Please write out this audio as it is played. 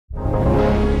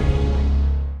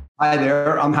Hi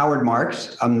there, I'm Howard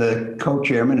Marks. I'm the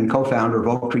co-chairman and co-founder of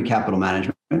Oak Tree Capital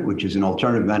Management, which is an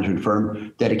alternative management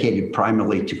firm dedicated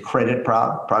primarily to credit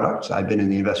products. I've been in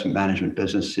the investment management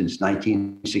business since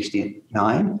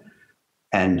 1969,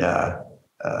 and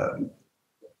I'm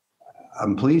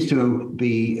pleased to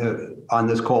be on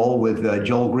this call with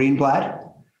Joel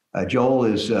Greenblatt. Joel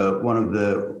is one of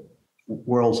the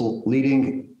world's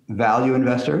leading value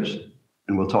investors,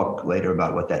 and we'll talk later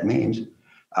about what that means.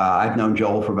 I've known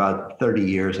Joel for about 30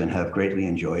 years and have greatly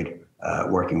enjoyed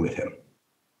working with him.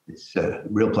 It's a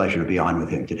real pleasure to be on with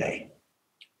him today.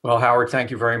 Well, Howard,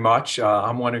 thank you very much.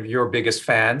 I'm one of your biggest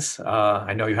fans.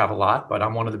 I know you have a lot, but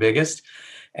I'm one of the biggest.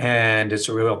 And it's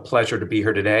a real pleasure to be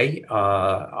here today.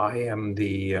 I am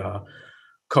the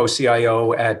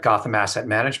co-CIO at Gotham Asset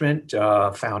Management,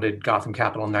 founded Gotham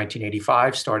Capital in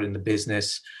 1985, started in the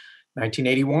business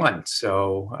 1981.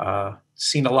 So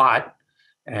seen a lot.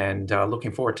 And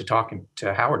looking forward to talking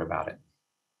to Howard about it.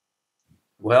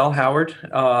 Well, Howard,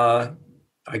 I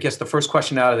guess the first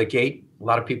question out of the gate, a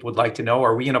lot of people would like to know,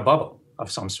 are we in a bubble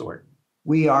of some sort?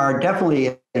 We are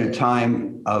definitely in a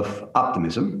time of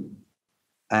optimism.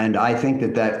 And I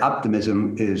think that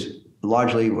optimism is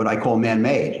largely what I call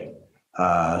man-made,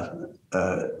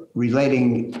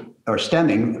 relating or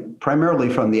stemming primarily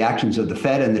from the actions of the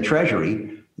Fed and the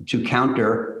Treasury to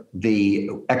counter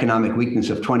the economic weakness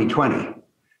of 2020.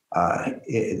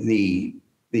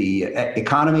 The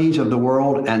economies of the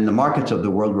world and the markets of the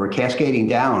world were cascading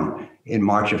down in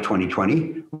March of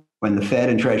 2020 when the Fed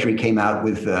and Treasury came out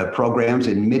with programs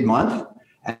in mid-month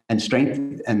and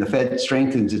the Fed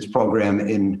strengthens its program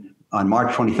on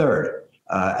March 23rd.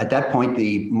 At that point,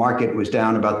 the market was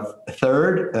down about a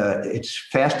third, its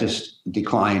fastest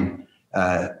decline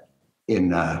in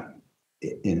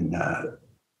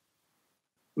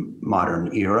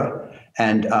modern era,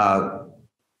 and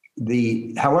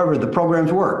however, the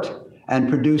programs worked and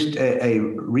produced a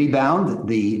rebound.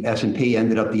 The S&P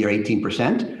ended up the year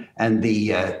 18%, and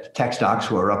the tech stocks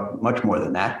were up much more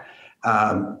than that.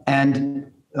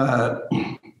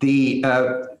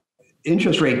 The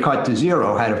interest rate cut to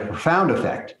zero had a profound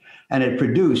effect, and it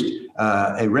produced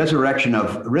a resurrection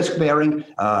of risk-bearing.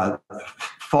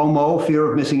 FOMO, fear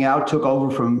of missing out, took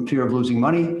over from fear of losing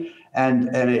money,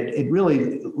 and it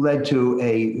really led to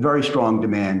a very strong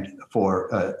demand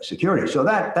for security. So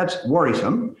that's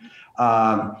worrisome.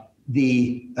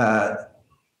 The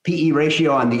PE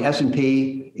ratio on the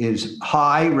S&P is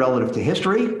high relative to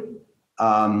history,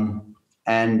 and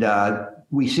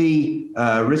we see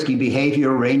risky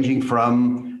behavior ranging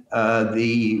from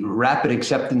the rapid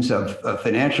acceptance of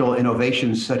financial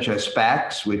innovations such as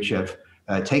SPACs, which have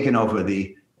taken over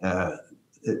the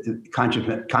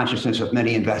consciousness of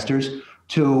many investors,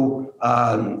 to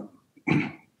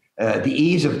the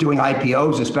ease of doing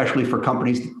IPOs, especially for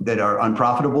companies that are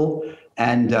unprofitable,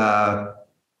 and the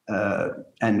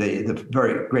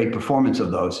very great performance of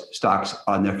those stocks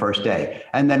on their first day.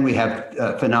 And then we have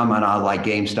phenomena like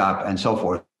GameStop and so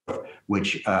forth,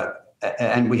 which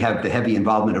and we have the heavy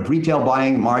involvement of retail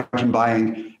buying, margin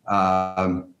buying,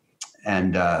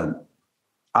 and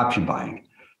option buying.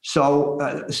 So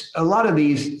a lot of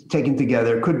these taken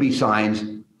together could be signs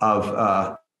of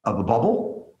a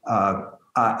bubble.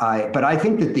 But I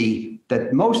think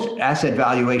that most asset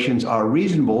valuations are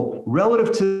reasonable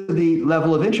relative to the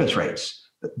level of interest rates.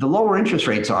 The lower interest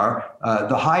rates are,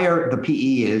 the higher the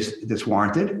PE is that's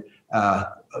warranted.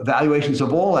 Valuations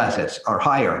of all assets are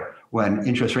higher when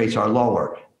interest rates are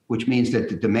lower, which means that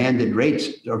the demanded rates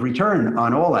of return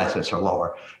on all assets are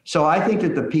lower. So I think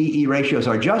that the PE ratios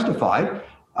are justified,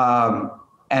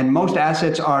 and most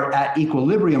assets are at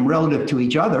equilibrium relative to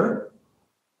each other.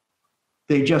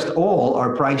 They just all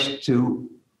are priced to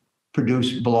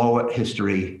produce below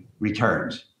history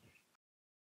returns.